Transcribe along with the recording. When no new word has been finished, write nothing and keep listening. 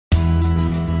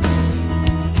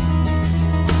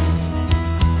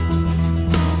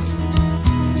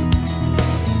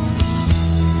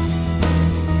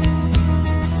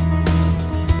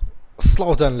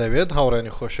سڵاوتان لەوێت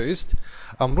هاوڕێنی خۆشەویست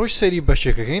ئەمڕۆی سەری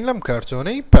بەشێکەکەین لەم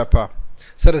کارتۆنەی پەپە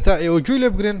سەرەتا ئێوە گوێ لێ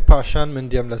بگرن پاشان من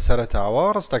دێم لە سەرەتاوە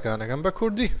ڕستەکانەکەم بە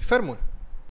کوردی فەرموون.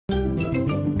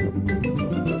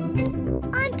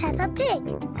 I'm Peppa Pig.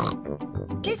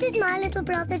 This is my little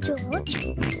brother George.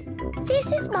 This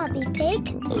is Mummy Pig.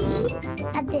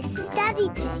 And this is Daddy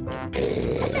Pig.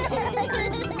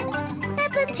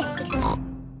 Peppa Pig.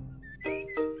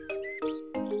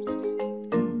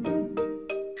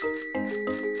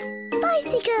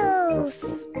 Bicycles!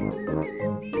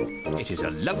 It is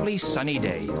a lovely sunny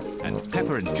day, and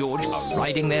Peppa and George are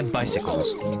riding their bicycles.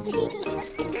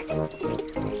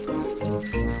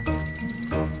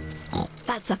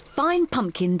 That's a fine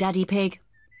pumpkin, Daddy Pig.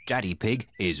 Daddy Pig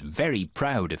is very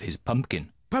proud of his pumpkin.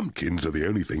 Pumpkins are the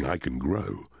only thing I can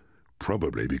grow.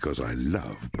 Probably because I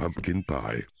love pumpkin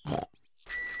pie.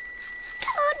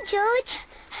 Come on, George.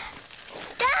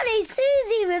 Danny,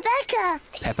 Susie, Rebecca.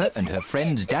 Peppa and her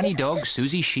friends Danny Dog,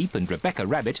 Susie Sheep and Rebecca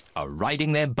Rabbit are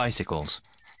riding their bicycles.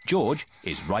 George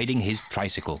is riding his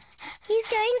tricycle. He's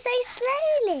going so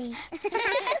slowly.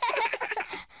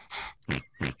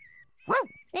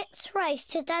 Let's race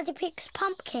to Daddy Pig's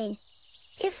pumpkin.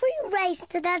 If we race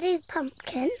to Daddy's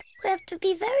pumpkin, we have to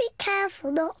be very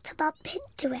careful not to bump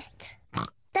into it.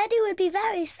 Daddy would be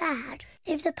very sad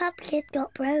if the pumpkin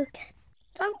got broken.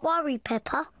 Don't worry,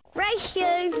 Peppa. Race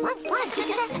you!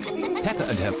 Peppa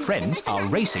and her friends are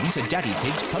racing to Daddy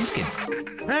Pig's pumpkin.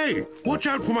 Hey, watch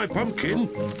out for my pumpkin.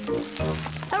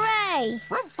 Hooray!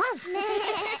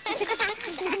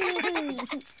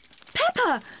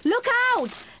 Peppa, look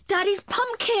out! Daddy's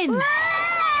pumpkin!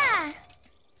 Ah!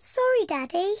 Sorry,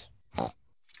 Daddy.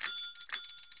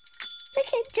 Look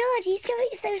at George, he's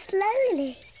going so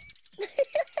slowly.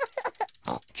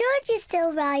 George is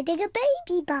still riding a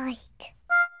baby bike.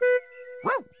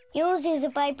 Yours is a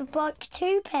baby bike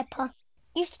too, Peppa.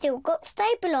 You've still got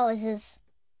stabilisers.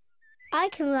 I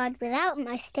can ride without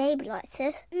my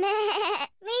stabilisers.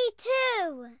 Me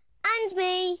too. And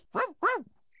me.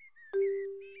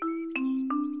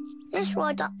 Let's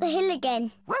ride up the hill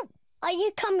again. Are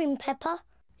you coming, Peppa?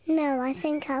 No, I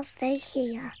think I'll stay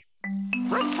here.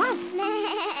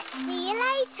 See you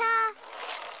later.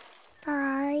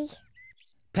 Bye.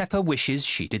 Peppa wishes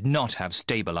she did not have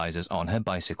stabilisers on her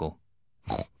bicycle.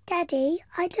 Daddy,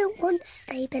 I don't want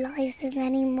stabilisers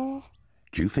anymore.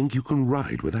 Do you think you can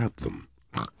ride without them?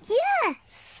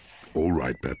 Yes! All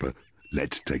right, Peppa.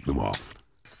 Let's take them off.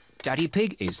 Daddy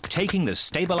Pig is taking the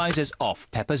stabilisers off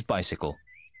Peppa's bicycle.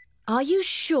 Are you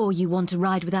sure you want to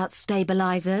ride without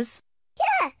stabilisers?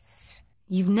 Yes!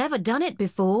 You've never done it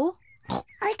before.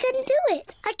 I can do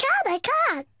it. I can.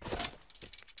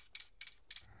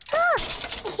 Ah!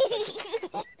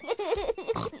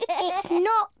 It's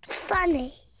not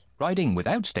funny. Riding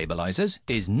without stabilisers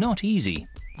is not easy.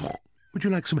 Would you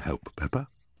like some help, Peppa?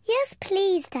 Yes,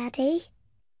 please, Daddy.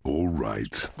 All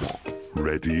right.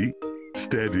 Ready,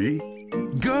 steady,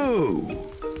 go!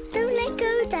 Don't let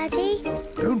go, Daddy.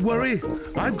 Don't worry,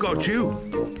 I've got you.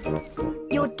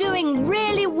 You're doing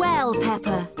really well,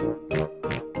 Peppa.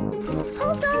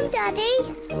 Hold on, Daddy.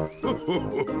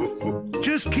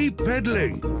 Just keep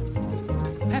pedaling.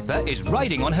 Peppa is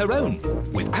riding on her own,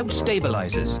 without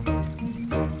stabilisers.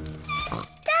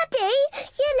 Daddy,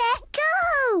 you let go.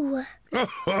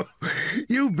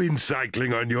 You've been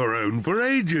cycling on your own for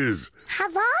ages.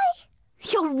 Have I?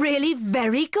 You're really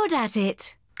very good at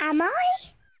it. Am I?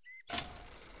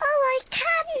 Oh, I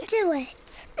can do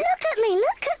it. Look at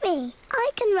me. I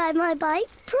can ride my bike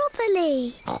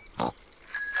properly.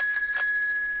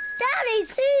 Daddy,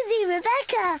 Susie,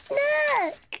 Rebecca,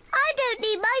 look. I don't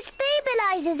need my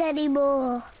stabilisers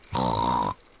anymore.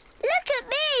 Look at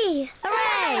me.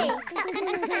 Hooray.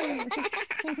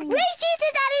 Race you to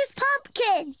Daddy's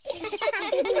pumpkin.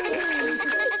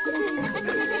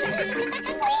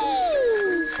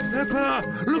 Peppa,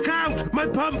 look out! My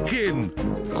pumpkin!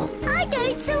 I'm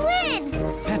going to win.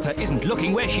 Peppa isn't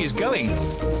looking where she is going.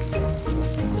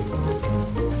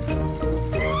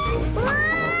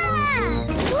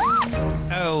 Whoops.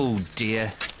 Oh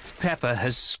dear. Peppa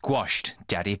has squashed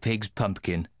Daddy Pig's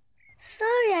pumpkin.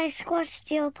 Sorry I squashed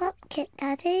your pumpkin,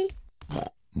 Daddy.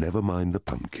 Never mind the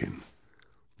pumpkin.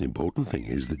 The important thing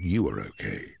is that you are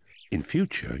okay. In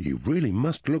future, you really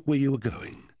must look where you are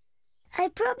going. I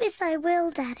promise I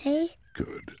will, Daddy.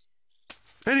 Good.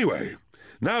 Anyway,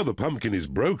 now the pumpkin is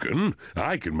broken,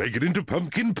 I can make it into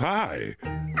pumpkin pie.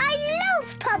 I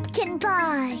love pumpkin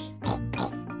pie.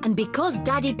 And because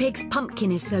Daddy Pig's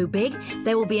pumpkin is so big,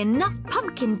 there will be enough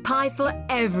pumpkin pie for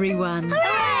everyone.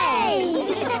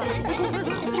 Hooray!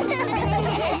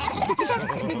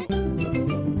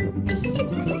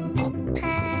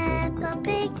 Peppa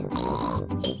Pig.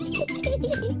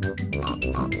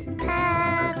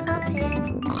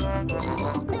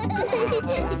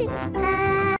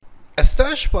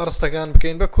 ئێستاش پاڕستەکان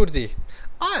بکەین بە کوردی.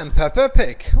 I am Peppa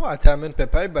Pig. واتە من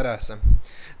پێپای بەرازم.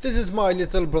 This is my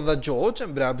little brother George.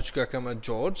 ئەم برا بچووکەکەمە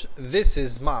George. This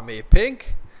is Mommy Pig.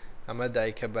 ئەمە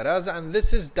دایکە بەرازە. And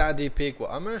this is Daddy Pig. و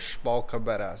ئەمەش باوکە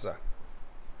بەرازە.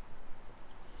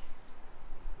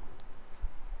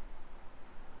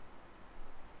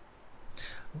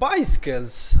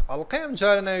 Bicycles. ئەڵقەیەم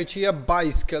جارە ناوی چییە؟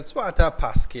 Bicycles. واتە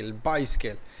پاسکیل.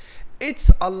 Bicycle. It's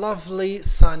a lovely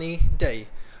sunny day.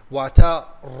 واتە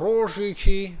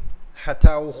ڕۆژێکی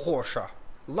هەتاو خۆشە.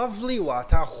 Lovely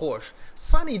واتە خۆش.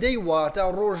 Sunny day واتە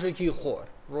ڕۆژێکی خۆر.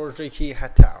 ڕۆژێکی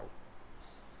هەتاو.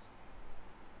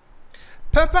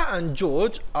 Peppa and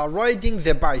George are riding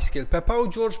the bicycle. Peppa و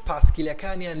George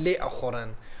پاسکیلەکانیان لێ ئەخۆڕن.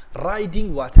 Riding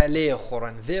واتە لێ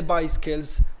ئەخۆڕن. The bicycles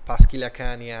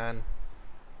پاسکیلەکانیان.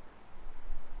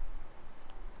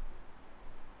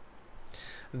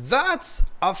 That's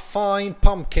a fine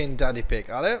pumpkin, Daddy Pig.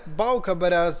 Ale باوکە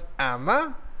بەراز ئەمە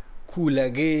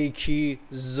کولەگەیەکی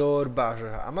زۆر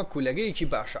باشە. ئەمە کولەگەیەکی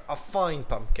باشە. A fine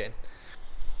pumpkin.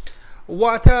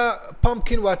 واتە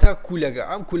pumpkin واتە کولەگە.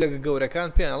 ئەم کولەگە گەورەکان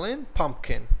پێیان ئەڵێن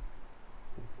pumpkin.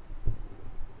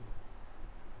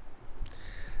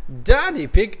 Daddy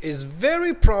Pig is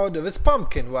very proud of his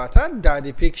pumpkin. واتە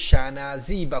Daddy Pig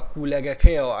شانازی بە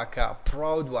کولەگەکەیەوە ئەکا.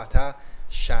 Proud واتە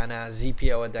شانازی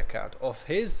پێوە دەکات. Of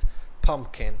his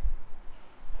pumpkin.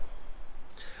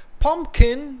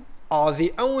 Pumpkin are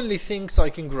the only things I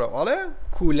can grow. ئەڵێ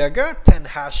کولەگە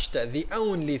تەنهاشتە. The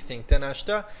only thing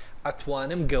تەنهاشتە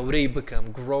ئەتوانم گەورەی بکەم.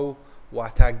 Grow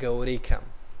واتە گەورەی کەم.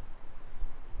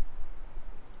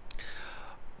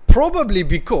 Probably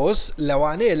because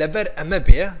لەوانەیە لەبەر ئەمە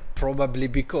بێ. Probably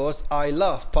because I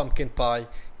love pumpkin pie.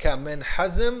 کە من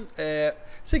حەزم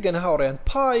سیگەن هاوڕێن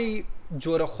پای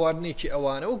جۆرە خواردنێکی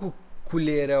ئەوانە وەکو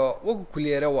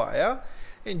کولێرە وایە.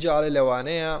 ئینجاڵێ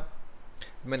لەوانەیە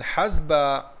من حەز بە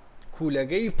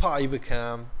کولەگەی پای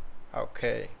بکەم.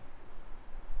 Okay.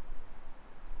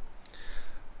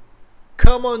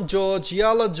 Come on George.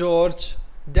 یاڵە George.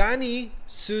 Danny,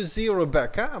 Susie,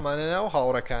 Rebecca. ئەمانە ناو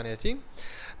هاوڕەکانێتی.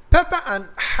 Peppa and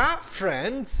her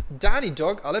friends. Danny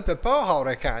dog. ئەڵێ Peppa و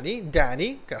هاوڕەکانی. Danny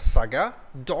کە سەگە.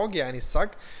 Dog یعنی سەگ.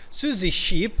 Susie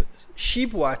sheep.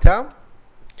 Sheep واتە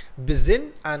بزن.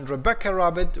 And Rebecca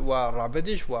rabbit و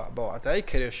رابدش و بەواتای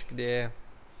کرشک دێ.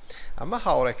 ئەمە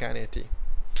هاوڕەکانێتی.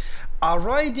 Are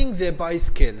riding the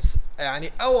bicycles. يعني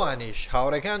ئەوانیش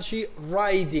هاوڕەکانشی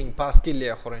riding پاسکیل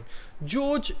لێ ئەخۆڕن.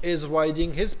 George is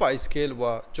riding his bicycle و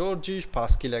جۆرجیش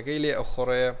پاسکیلەکەی لێ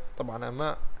ئەخۆڕێ. طبعا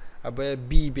ئەمە ئەبێ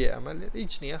بی بێ. ئەمە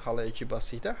هیچ نییە هەڵەیەکی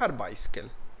بەسیتە. هەر bicycle.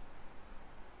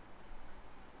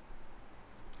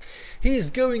 He is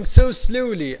going so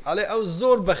slowly. ئەڵێ ئەو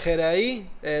زۆر بەخێرایی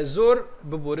زۆر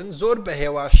ببورن زۆر بە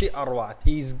هێواشی ئەڕوات.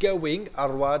 He is going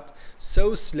ئەڕوات so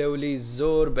slowly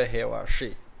زۆر بە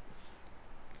هێواشی.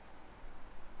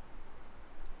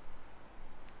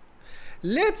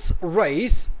 Let's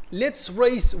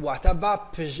race واتە با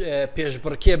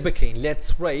پێشبڕکێ بکەین. Let's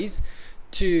race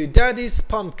to Daddy's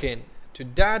pumpkin. To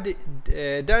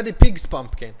Daddy Pig's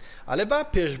pumpkin. ئەڵێ با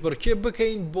پێشبڕکێ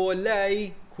بکەین بۆ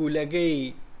لای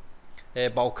کولەگەی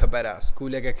باوکە بەراز.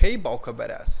 کولەگەکەی باوکە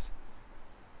بەراز.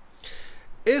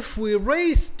 If we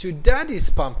race to Daddy's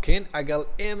pumpkin ئەگەڵ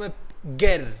ئێمە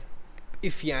گەر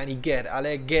if یعنی گەر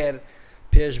ئەڵێ گەر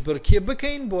پێشبڕکێ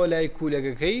بکەین بۆ لای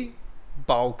کولەگەکەی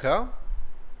باوکە.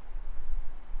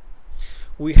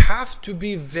 We have to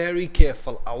be very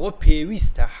careful. ئەوە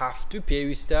پێویستە. have to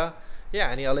پێویستە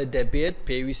یعنی ئەڵێ دەبێت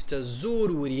پێویستە زۆر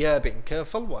وریە بین.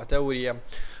 careful واتە وریە.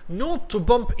 Not to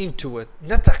bump into it.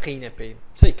 نەتەقینە پێی.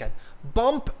 چیکەن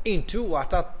bump into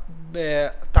واتە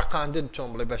تەقاندن چۆن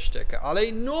بڵێ بە شتێکە. ئەڵێ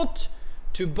not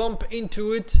to bump into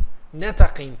it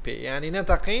نەتەقین پێ. یعنی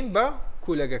نەتەقین بە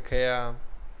کولەگەکەیە.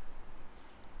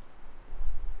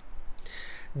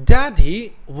 Daddy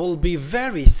will be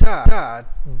very sad.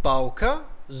 باوکە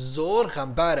زۆر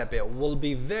غەمبارە بێ. will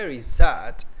be very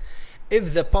sad if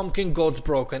the pumpkin got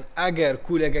broken. ئەگەر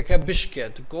کولەگەکە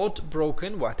بشکێت. got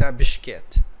broken واتە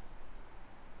بشکێت.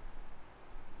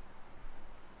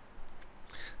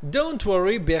 Don't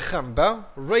worry بێخەم بە.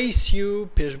 race you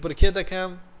پێشبڕکێ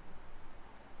دەکەم.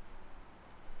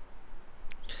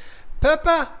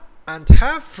 Peppa and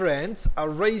her friends are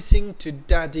racing to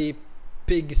Daddy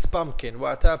Pig's pumpkin.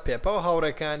 واتە پێپا و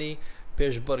هاوڕەکانی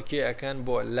پێشبڕکێ ئەکەن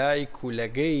بۆ لای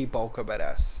کولەگەی باوکە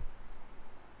بەراز.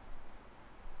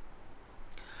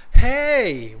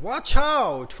 Hey, watch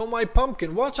out for my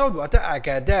pumpkin. Watch out واتە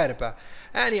ئاگادار بە.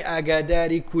 ئەنی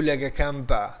ئاگاداری کولەگەکەم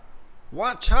بە.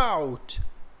 Watch out.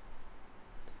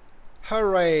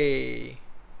 Hooray.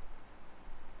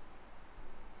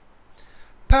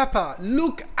 Peppa,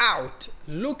 look out.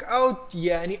 Look out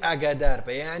يعني ئاگادار بە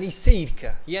يعني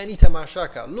سیرکە يعني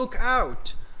تەماشاکە. Look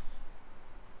out.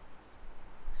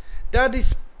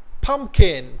 Daddy's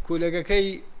pumpkin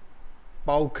کولەگەکەی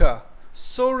باوکە.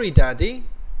 Sorry daddy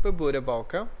ببورە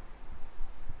باوکە.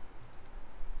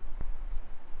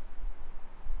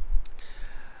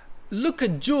 Look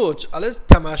at George. ئەڵێ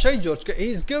تەماشای جۆرجکە.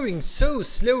 He's going so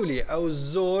slowly. ئەو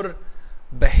زۆر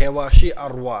بە هێواشی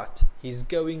ئەڕوات. He's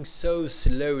going so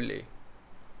slowly.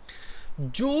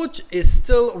 George is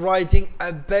still riding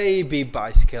a baby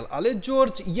bicycle. ئەڵێ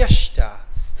جۆرج یەشتا.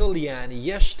 Still يعني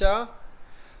یەشتا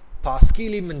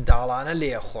پاسکیلی منداڵانە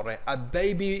لێخوڕێ. A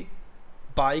baby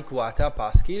bike واتە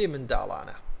پاسکیلی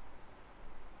منداڵانە.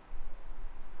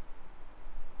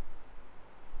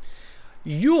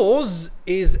 Yours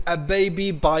is a baby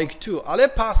bike too. ئەڵێ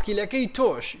پاسکیلەکەی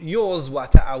تۆش. Yours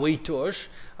واتە ئەوەی تۆش.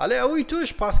 ئەڵێ ئەوەی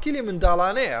تۆش پاسکیلی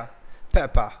منداڵانەیە.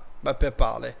 Peppa بە Peppa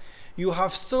ئەڵێ. You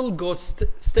have still got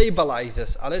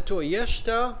stabilizers. ئەڵێ تۆ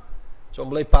یەشتا چۆن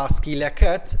بڵێ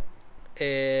پاسکیلەکەت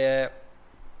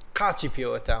قاچی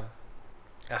پێوەتە.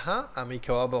 ئەها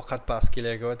ئەمیکەوە بۆ قەت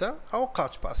پاسکیلێکەوەتە ئەو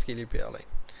قاچ پاسکیلی پێڵێن.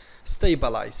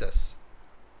 Stabilizers.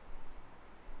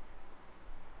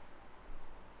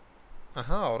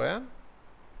 ئەها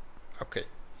Okay.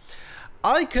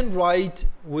 I can ride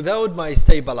without my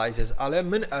stabilizers. ئەڵێ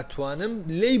من ئەتوانم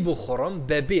لێی بخۆڕم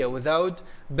بەبێ without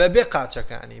بەبێ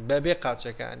قاچەکانی بەبێ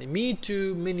قاچەکانی. Me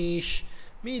too منیش.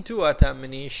 Me too ئەتە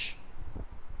منیش.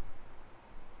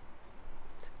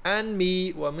 And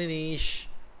me و منیش.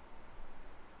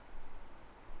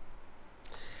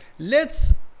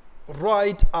 Let's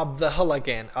ride up the hill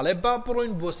again. ئەڵێ با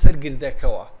بڕۆین بۆ سەر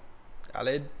گردەکەوە.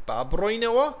 ئەڵێ با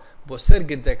بڕۆینەوە بۆ سەر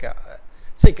گردەکە.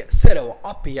 سەرەوە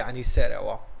up يعني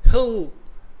سەرەوە. Hill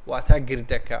واتە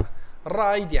گردەکە.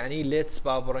 Ride يعني let's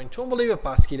با بڕۆین. چۆن بڵێ بە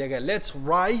پاسکیلەکە let's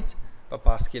ride بە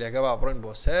پاسکیلەکە با بڕۆین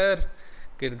بۆ سەر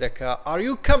گردەکە. Are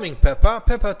you coming Peppa?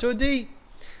 Peppa تۆ دێی؟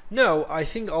 No, I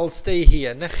think I'll stay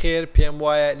here. نەخێر پێم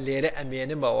وایە لێرە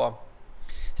ئەمێنمەوە.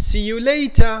 See you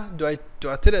later.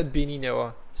 دواتر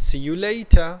ئەتبینینەوە. See you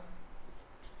later.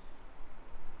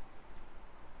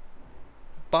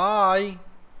 Bye.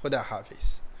 خدا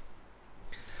حافظ.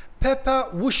 Peppa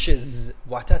wishes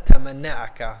واتە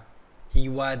تەمەناکە.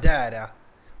 هیوادارە.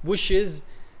 Wishes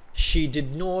she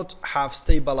did not have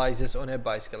stabilizers on her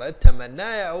bicycle.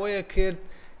 تەمەنایە ئەوەیە کرد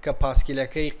کە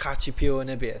پاسکیلەکەی قاچی پێوە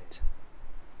نەبێت.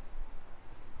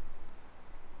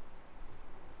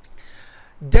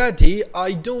 Daddy,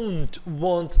 I don't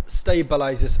want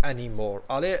stabilizers anymore.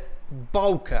 ئەڵێ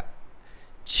باوکە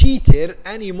چیتر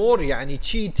anymore يعني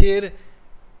چیتر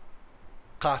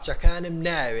قاچەکانم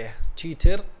ناوێ.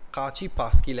 چیتر قاچی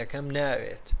پاسکیلەکەم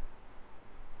ناوێت.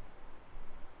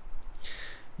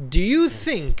 Do you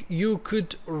think you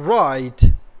could ride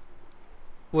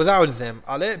without them?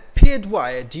 ئەڵێ پێت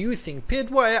وایە. Do you think پێت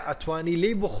وایە ئەتوانی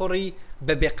لێی بخۆڕی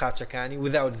بەبێ قاچەکانی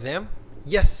without them?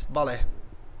 Yes بەڵێ.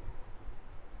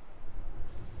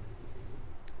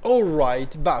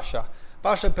 Alright باشە.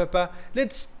 باشە Peppa.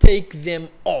 Let's take them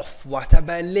off. واتە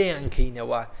بە لێیان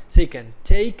کەینەوە.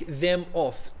 Take them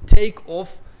off. Take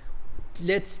off.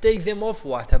 Let's take them off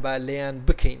واتە بە لێیان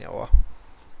بکەینەوە.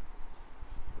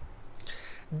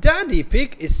 Daddy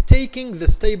Pig is taking the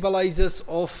stabilizers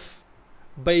off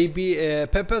baby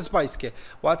Peppa's bicycle.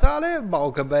 واتە ئەڵێ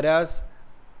باوکە بەراز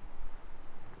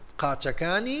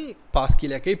قاچەکانی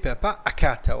پاسکیلەکەی Peppa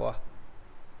ئەکاتەوە.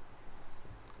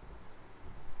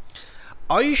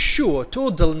 Are you sure تۆ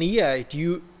دڵنیایت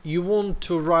you want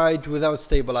to ride without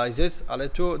stabilizers? ئەڵێ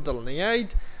تۆ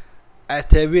دڵنیایت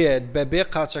ئەتەوێت بەبێ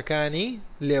قاچەکانی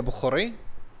لێ بخۆڕی؟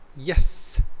 Yes.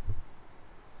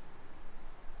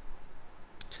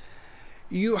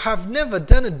 You have never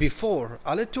done it before.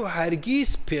 ئەڵێ تۆ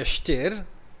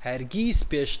هەرگیز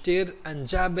پێشتر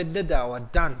ئەنجامت نەداوە.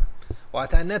 done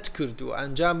واتە نەتکردووە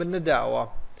ئەنجامت نەداوە.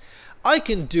 I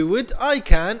can do it. I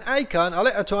can.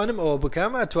 ئەڵێ ئەتوانم ئەوە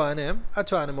بکەم.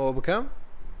 ئەتوانم ئەوە بکەم.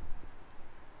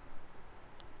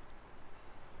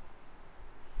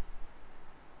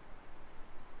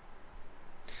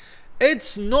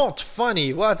 It's not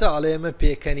funny. واتە ئەڵێ ئەمە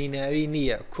پێکەنی ناوی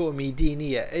نییە. کۆمیدی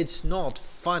نییە. It's not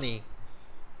funny.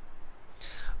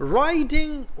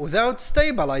 Riding without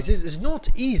stabilizers is not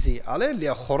easy. ئەڵێ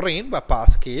لێخۆڕین بە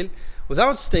پاسکیل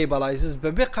without stabilizers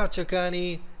بەبێ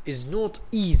قاچەکانی is not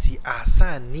easy.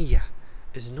 آسان نییە.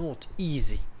 is not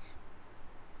easy.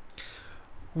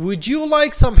 Would you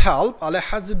like some help? ئەڵێ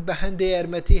حەزت بە هەندێ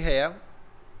یارمەتی هەیە؟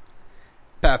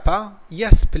 Peppa.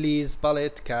 Yes please. بەڵێ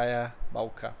تکایە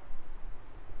باوکە.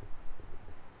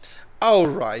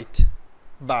 Alright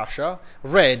باشە.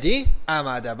 Ready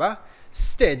ئامادە بە.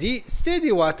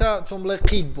 steady واتە چۆن بڵێ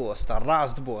قیت بۆستە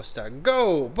ڕاست بۆستە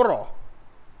go بڕۆ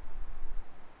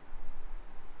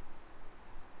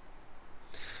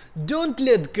don't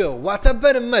let go واتە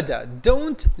بەرم مەدە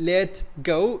don't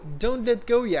let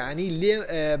go یعنی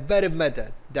بەرم مەدە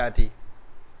دادی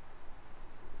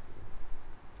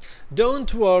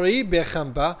don't worry بێخەم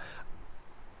بە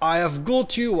I have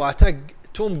got you واتە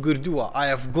تۆم گردووە I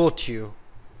have got you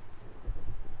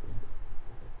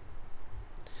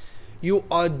You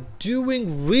are doing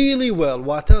really well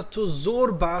واتە تۆ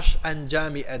زۆر باش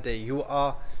ئەنجامی ئەدەی You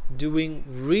are doing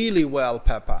really well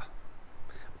Peppa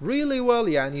Really well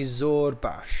يعني زۆر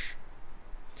باش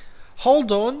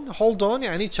Hold on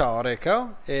يعني چاوەڕێکە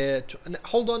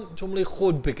Hold on جملەی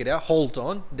خۆت بگرە Hold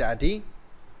on دادی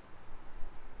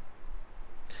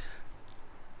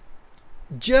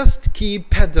Just keep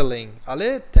pedaling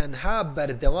ئەڵێ تەنها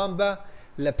بەردەوام بە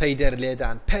لە پەیدەر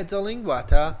لێدان Pedaling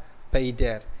واتە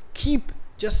پەیدەر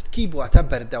Just keep واتە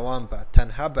بەردەوام بە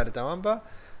تەنها بەردەوام بە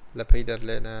لە پەیدەر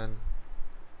لێدان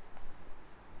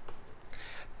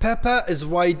Peppa is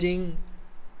riding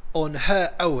on her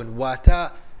own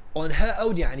واتە on her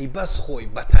own يعني بس خۆی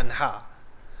بەتەنها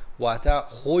واتە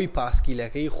خۆی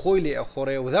پاسکیلەکەی خۆی لێ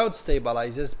ئەخۆڕێ without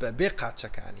stabilizers بە بێ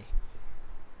قاچەکانی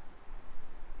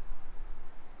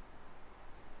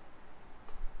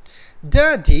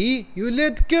Daddy you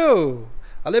let go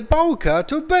ئەڵێ باوکە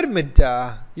تۆ بەرمتدا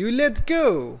You let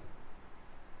go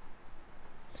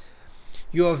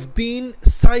You have been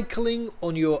cycling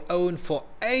on your own for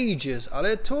ages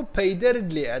ئەڵێ تۆ پەیدەرت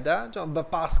لێ ئەدا بە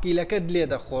پاسکیلەکەت لێ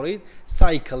دەخۆڕیت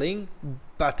cycling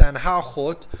بەتەنها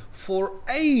خۆت for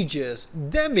ages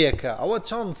دەمێکە ئەوە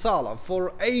چەند ساڵە for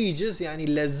ages یعنی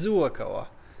لە زووەکەوە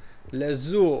لە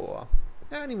زووەوە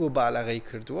یعنی مبالغەی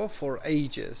کردووە for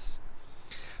ages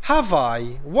Have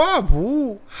I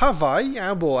وابوو have I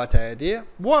يعني بواتە دێ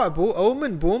وابوو ئەو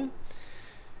من بووم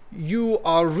You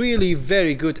are really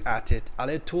very good at it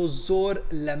ئەڵێ تۆ زۆر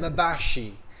لەمە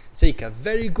باشی سیکە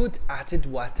very good at it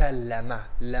واتە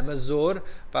لەمە زۆر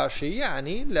باشی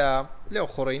یعنی لێو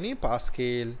خوڕینی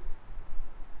پاسکیل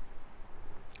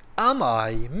Am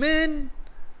I من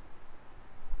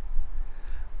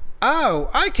Oh,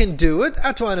 I can do it.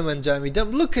 أتوانم أنجامي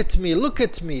دم. Look at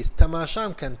me.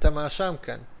 تماشام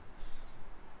كن.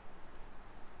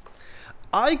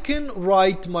 I can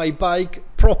ride my bike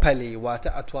properly.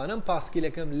 واتا أتوانم باسكي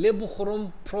لكم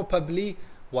لبخرم probably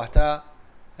واتا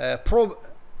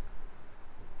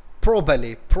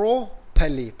properly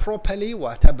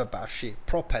واتا بباشي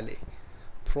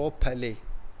properly.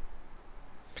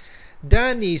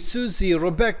 Danny, Susie,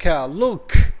 Rebecca,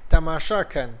 look. تماشا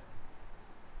كن.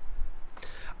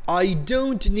 I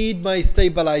don't need my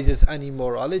stabilizers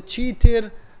anymore. ئەڵێ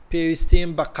چیتر پێویستیم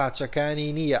بە قاچەکانی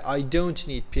نییە. I don't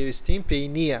need پێویستیم پێی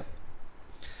نییە.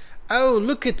 Oh,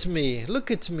 look at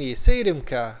me. سەیرم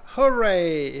کە.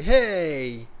 Hooray!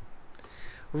 Hey!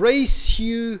 Race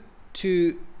you to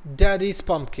Daddy's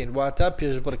pumpkin. واتە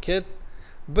پێشبڕکێت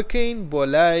بکەین بۆ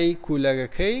لای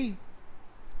کولەکەی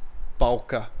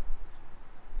باوکە.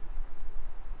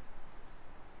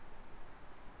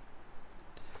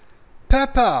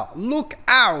 Peppa, look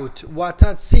out!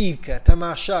 واتە سیرکە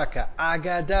تەماشاکە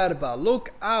ئاگادار بە Look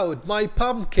out! My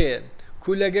pumpkin!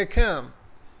 کولەگەکەم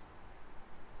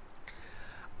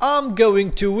I'm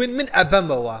going to win من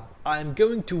ئەبەمەوە I'm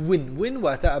going to win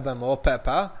واتە ئەبەمەوە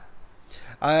Peppa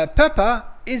Peppa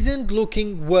isn't looking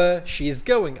where she's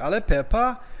going ئەڵێ Peppa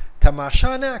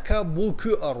تەماشا ناکە بۆ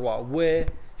کوێ ئەڕوا where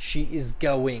she is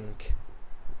going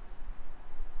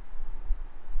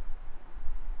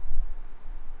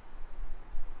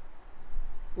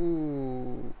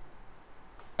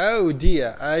Oh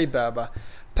dear, ay baba.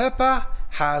 Peppa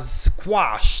has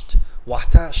squashed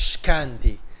wata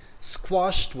shkandi.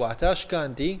 Squashed wata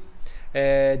shkandi.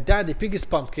 Daddy Pig's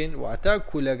pumpkin wata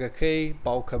kulagakay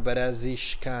bauka barazi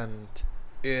shkand.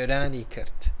 Öğrani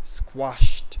kert.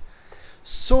 Squashed.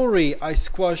 Sorry, I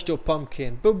squashed your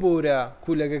pumpkin. Bubura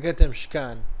kulagakatem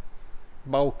shkan.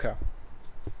 Bauka.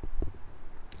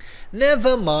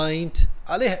 Never mind.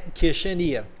 Aleh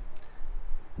kesheniya.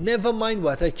 Never mind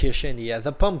واتە کێشەنیە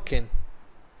the pumpkin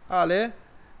ئاڵێ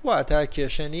واتە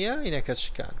کێشەنیە ئینەکە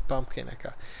چکان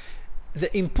pumpkinەکە the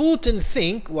important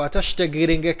thing واتە شتە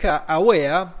گرنگەکە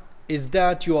ئەوەیە is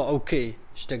that you are okay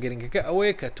شتە گرنگەکە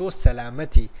ئەوەیە کە تۆ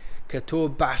سەلامەتی کە تۆ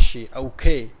باشی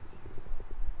okay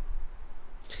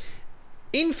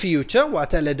in future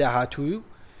واتە لە داهاتوو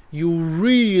you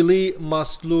really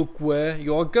must look where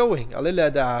you are going ئەڵێ لە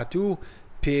داهاتوو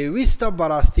پێویستە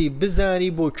بەڕاستی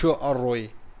بزانی بۆ کوێ ئەڕۆی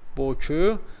بۆچێ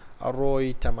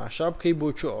ئەڕۆی تەماشا بکەی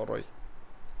بۆچێ ئەڕۆی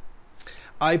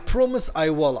I promise I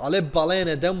will ئەڵێ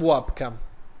بەڵێنە دەم وا بکەم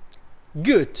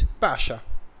good باشا.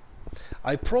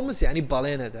 I promise يعني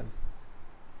بەڵێ نەدەم.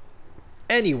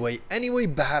 anyway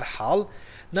بەهەر حاڵ.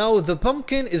 now the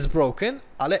pumpkin is broken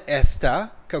على ئێستا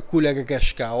کە کولەکە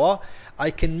گەشکاوە.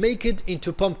 I can make it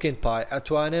into pumpkin pie.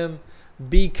 ئەتوانم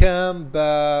بیکەم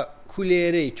بە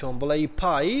کولێرەی چۆن بڵێ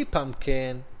پایی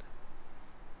pumpkin.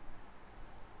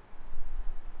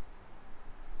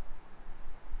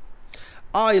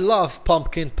 I love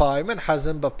pumpkin pie. من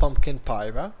حەزم بە pumpkin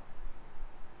pie بە.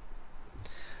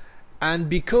 and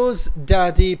because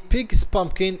Daddy Pig's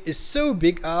pumpkin is so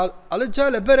big على جا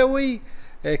لەبەرەوەی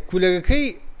کولەکەی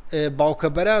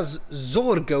باوکەبەرە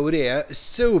زۆر گەورەیە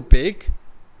so big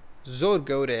زۆر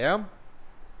گەورەیە.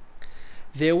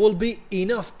 there will be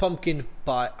enough pumpkin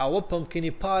pie. ئەوە pumpkin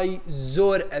pie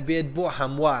زۆر ئەبێت بۆ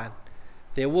هەمووان.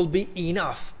 there will be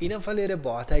enough لێرە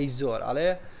بۆ هاتای زۆر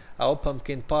ئەڵێ ئەوە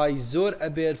pumpkin pie زۆر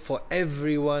ئەبێت for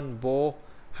everyone بۆ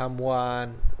هەمووان.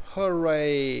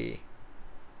 hooray.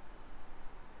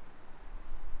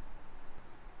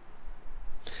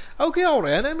 ئەوکەی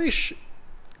هاوڕێیان ئەمیش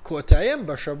کۆتاییان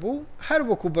بەشە بوو هەر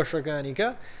وەکو بەشەکانی کە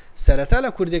سەرەتا لە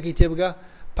کوردەکەی تێبگە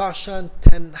پاشان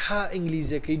تەنها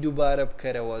ئینگلیزیەکەی دووبارە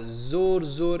بکەرەوە.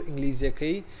 زۆر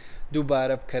ئینگلیزیەکەی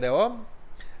دووبارە بکەرەوە.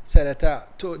 سەرەتا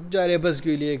تۆ جارێ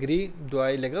بەسگوێی لێگری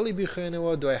دوای لەگەڵی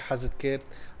بیخوێنەوە دوای حەزت کرد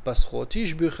بەس خۆتیش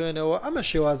بیخوێنەوە. ئەمە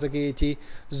شێوازەکەیەتی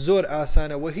زۆر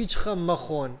ئاسانەوە. هیچ خەم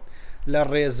مەخۆن لە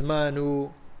ڕێزمان و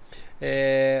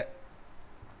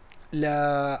لە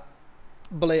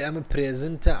بڵێ ئەمە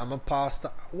پرێزنتە ئەمە پاستە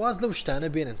واز لەو شتانە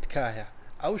بێنن تکایە.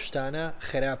 ئەو شتانە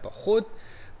خراپە. خۆت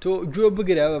تۆ گوێ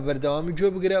بگرە بە بەردەوامی گوێ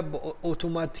بگرە بە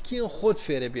ئۆتۆماتیکیان خۆت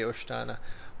فێرە بێ ئەو شتانە.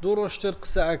 دوو ڕۆژتر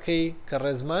قسەکەی کە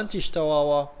ڕێزمانتیش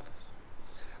تەواوە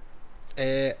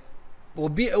بۆ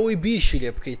بێ ئەوەی بیرشی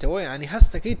لێ بکەیتەوە ینی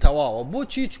هەستەکەی تەواوە.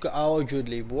 بۆچی چکە ئاوا گوێت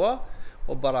لێی بووە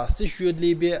و بەڕاستیش گوێت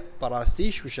لێ بێ بەڕاستی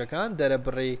شوشەکان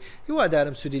دەرەبڕێ.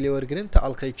 هیوادارم سوودی لێوەرگرن تا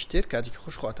ئەڵلقەیەکی تر کاتێکی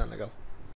خوشخواتان لەگەڵ.